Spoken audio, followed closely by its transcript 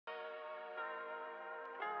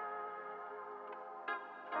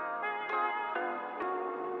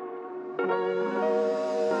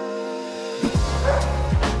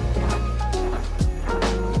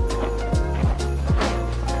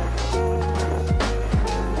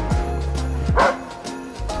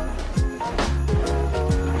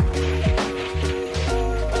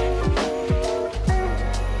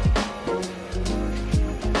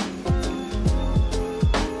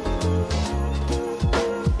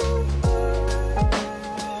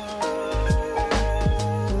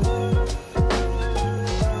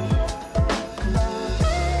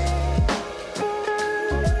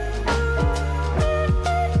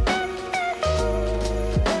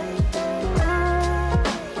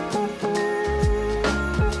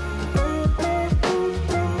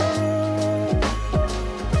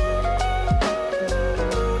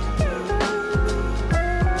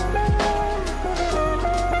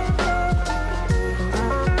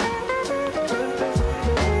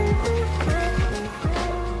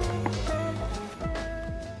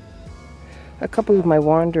couple of my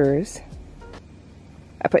wanderers,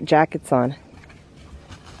 I put jackets on.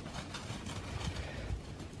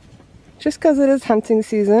 Just because it is hunting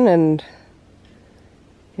season and,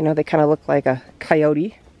 you know, they kind of look like a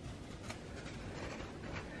coyote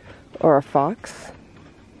or a fox.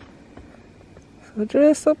 So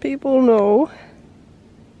just so people know.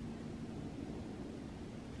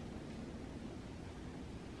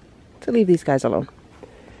 To leave these guys alone.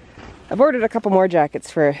 I've ordered a couple more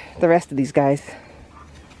jackets for the rest of these guys,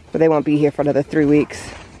 but they won't be here for another 3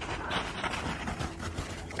 weeks.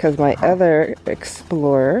 Because my other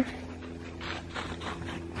explorer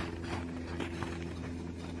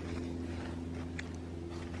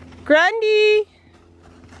Grundy!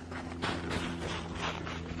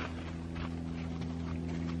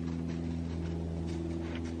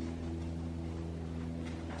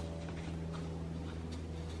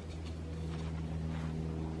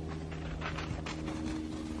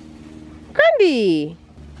 Grundy!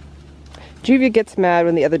 Juvia gets mad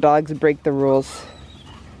when the other dogs break the rules.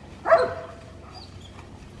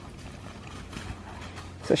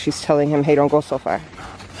 So she's telling him, hey, don't go so far.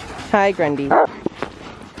 Hi, Grundy.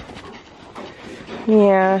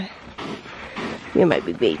 Yeah, you're my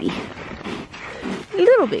big baby.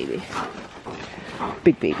 Little baby.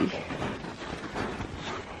 Big baby.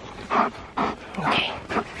 Okay.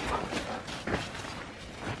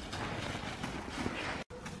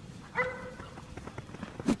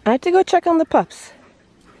 I have to go check on the pups.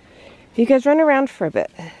 You guys run around for a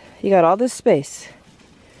bit. You got all this space.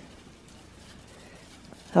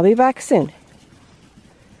 I'll be back soon.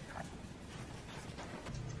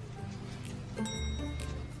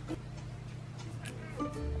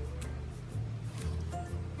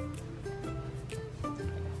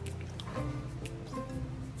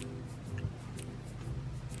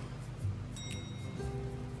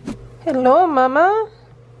 Hello, Mama.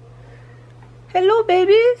 Hello,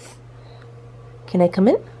 babies. Can I come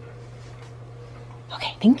in?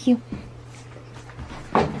 Okay, thank you.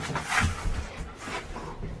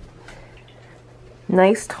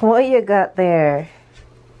 Nice toy you got there.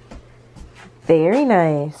 Very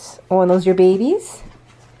nice. Oh, and those your babies?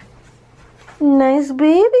 Nice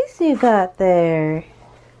babies you got there.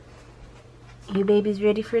 You babies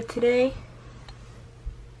ready for today?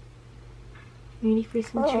 Ready for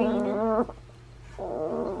some training?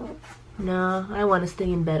 No, I want to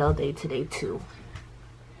stay in bed all day today too.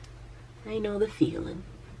 I know the feeling.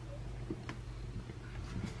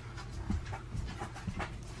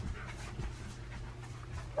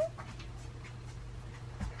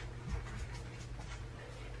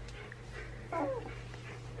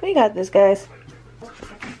 We got this, guys.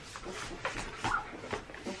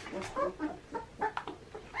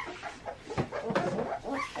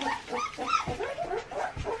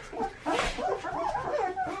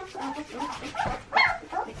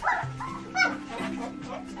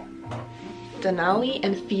 Denali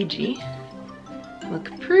and Fiji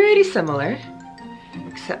look pretty similar,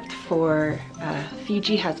 except for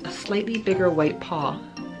Fiji has a slightly bigger white paw.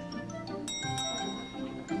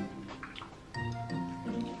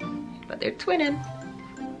 But they're twinning.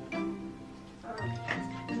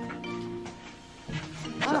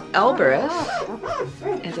 So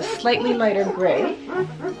Everest is a slightly lighter gray,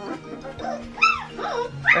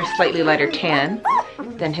 or slightly lighter tan,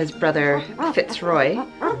 than his brother Fitzroy,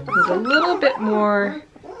 who's a little bit more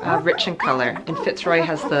rich in color, and Fitzroy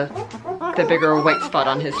has the bigger white spot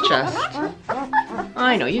on his chest.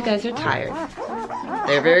 I know, you guys are tired.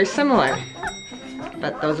 They're very similar,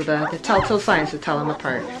 but those are the telltale signs to tell them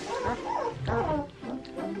apart.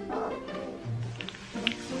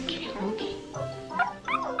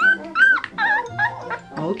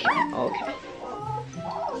 Okay.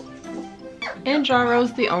 And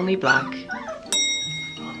Jaro's the only black.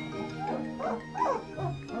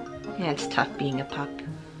 Yeah, it's tough being a pup.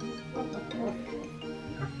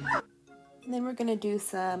 And then we're going to do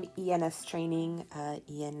some ENS training.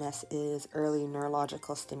 ENS is early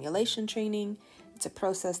neurological stimulation training. It's a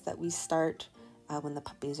process that we start when the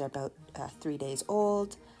puppies are about 3 days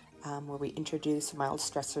old, where we introduce mild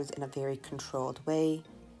stressors in a very controlled way.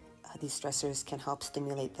 These stressors can help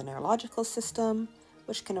stimulate the neurological system,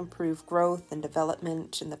 which can improve growth and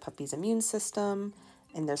development in the puppy's immune system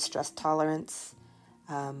and their stress tolerance.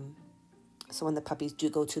 So when the puppies do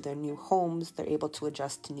go to their new homes, they're able to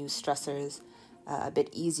adjust to new stressors a bit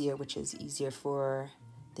easier, which is easier for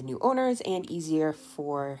the new owners and easier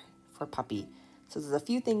for puppy. So there's a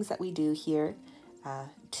few things that we do here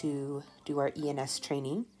to do our ENS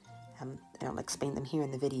training, and I'll explain them here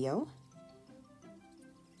in the video.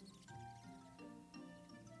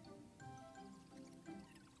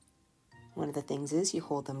 One of the things is you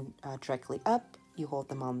hold them directly up, you hold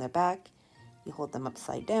them on their back, you hold them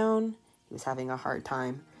upside down. He was having a hard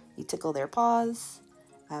time. You tickle their paws,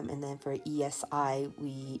 and then for E.S.I,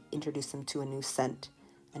 we introduce them to a new scent.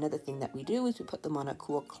 Another thing that we do is we put them on a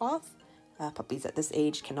cool cloth. Puppies at this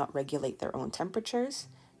age cannot regulate their own temperatures,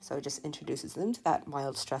 so it just introduces them to that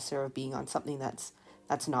mild stressor of being on something that's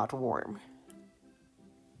not warm.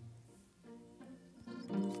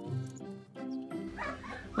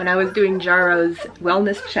 When I was doing Jaro's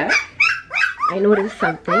wellness check, I noticed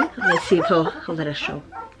something. Let's see if he'll let us show.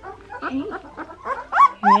 Okay.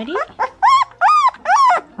 You ready?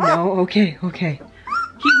 No? Okay, okay.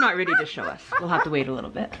 He's not ready to show us. We'll have to wait a little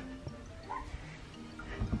bit.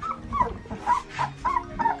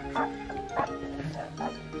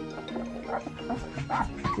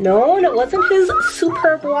 No, it wasn't his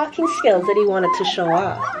superb walking skills that he wanted to show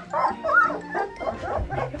off.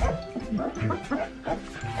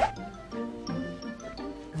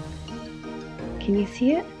 Can you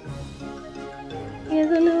see it? He has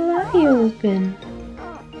a little eye open.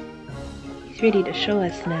 He's ready to show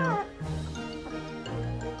us now.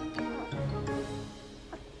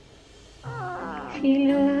 See,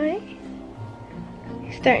 little eye?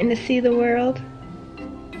 He's starting to see the world.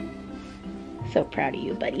 So proud of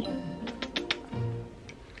you, buddy. Here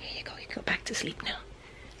you go. You can go back to sleep now.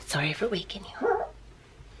 Sorry for waking you.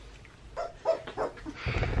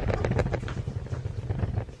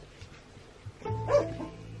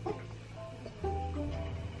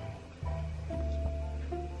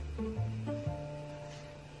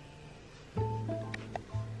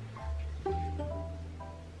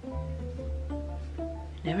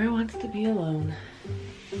 Never wants to be alone.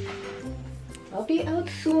 I'll be out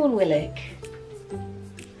soon, Willick.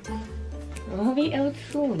 I'll be out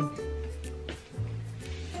soon.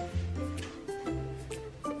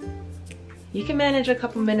 You can manage a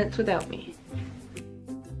couple minutes without me.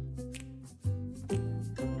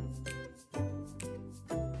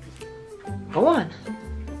 Go on.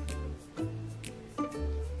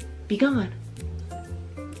 Be gone.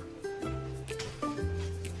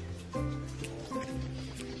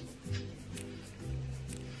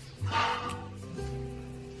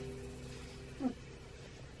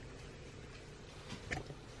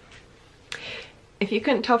 If you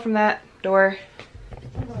couldn't tell from that door,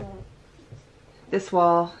 this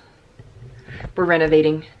wall, we're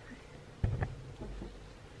renovating.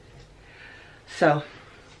 So,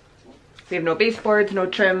 we have no baseboards, no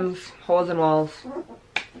trims, holes in walls.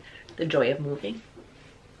 The joy of moving.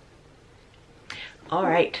 All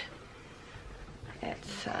right.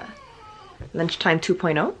 It's lunchtime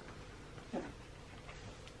 2.0.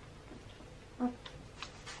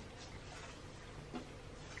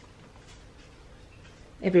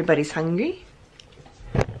 Everybody's hungry.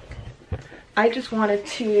 I just wanted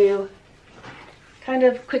to kind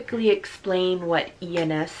of quickly explain what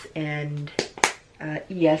ENS and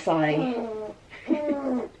E.S.I.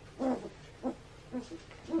 You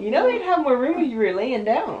know they'd have more room if you were laying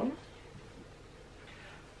down.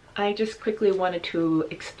 I just quickly wanted to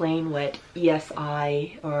explain what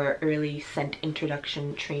E.S.I, or Early Scent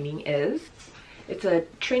Introduction Training, is. It's a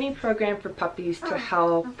training program for puppies to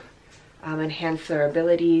help enhance their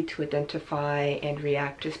ability to identify and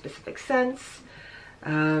react to specific scents.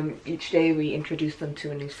 Each day we introduce them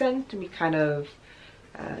to a new scent and we kind of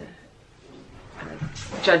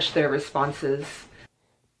judge their responses.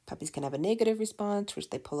 Puppies can have a negative response,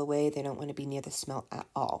 which they pull away. They don't want to be near the smell at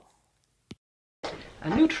all.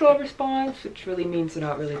 A neutral response, which really means they're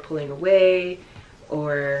not really pulling away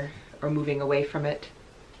or moving away from it,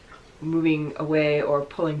 moving away or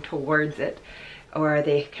pulling towards it. Or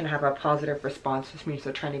they can have a positive response, which means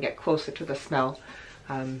they're trying to get closer to the smell,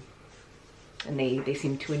 and they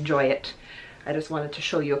seem to enjoy it. I just wanted to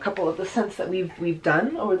show you a couple of the scents that we've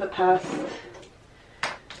done over the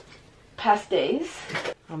past days,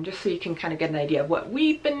 just so you can kind of get an idea of what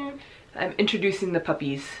we've been introducing the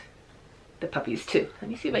puppies to. Let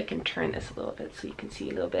me see if I can turn this a little bit so you can see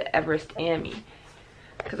a little bit Everest and me,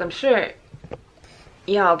 because I'm sure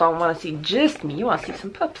y'all don't want to see just me. You want to see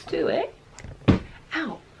some pups too, eh?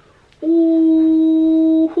 Ow.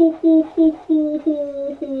 Ooh, hoo, hoo, hoo, hoo,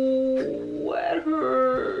 hoo, hoo. That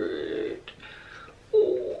hurt.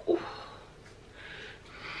 Ooh.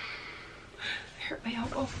 I hurt my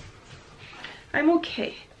elbow. I'm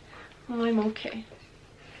okay. Oh, I'm okay.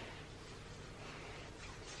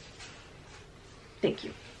 Thank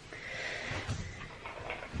you.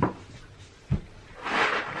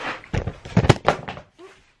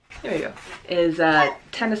 There we go. Is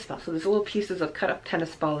tennis ball. So there's little pieces of cut up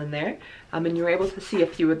tennis ball in there, and you were able to see a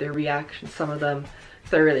few of their reactions. Some of them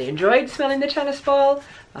So I really enjoyed smelling the tennis ball.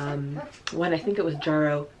 One, I think it was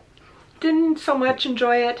Jarrow, didn't so much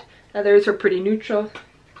enjoy it. Others were pretty neutral.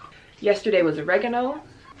 Yesterday was oregano.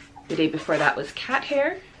 The day before that was cat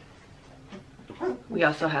hair. We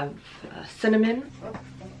also have cinnamon.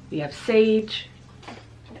 We have sage,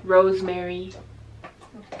 rosemary,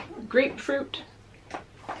 grapefruit,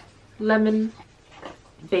 lemon,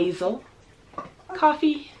 basil,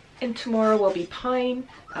 coffee, and tomorrow will be pine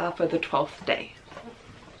for the 12th day.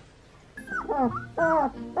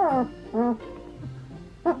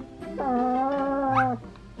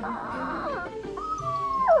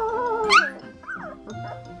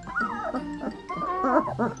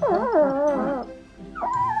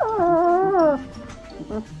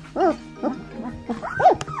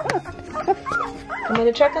 I'm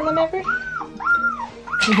gonna check on them, Everest?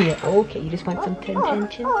 Yeah, okay, you just want some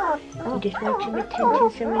attention? You just want some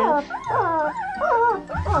attention, some love?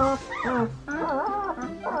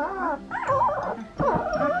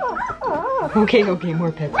 Okay, okay,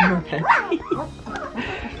 more pets, more pets.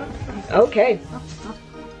 Okay.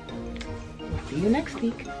 We'll see you next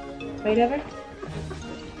week. Right, Ever?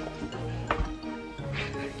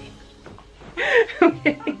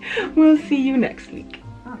 Okay, we'll see you next week.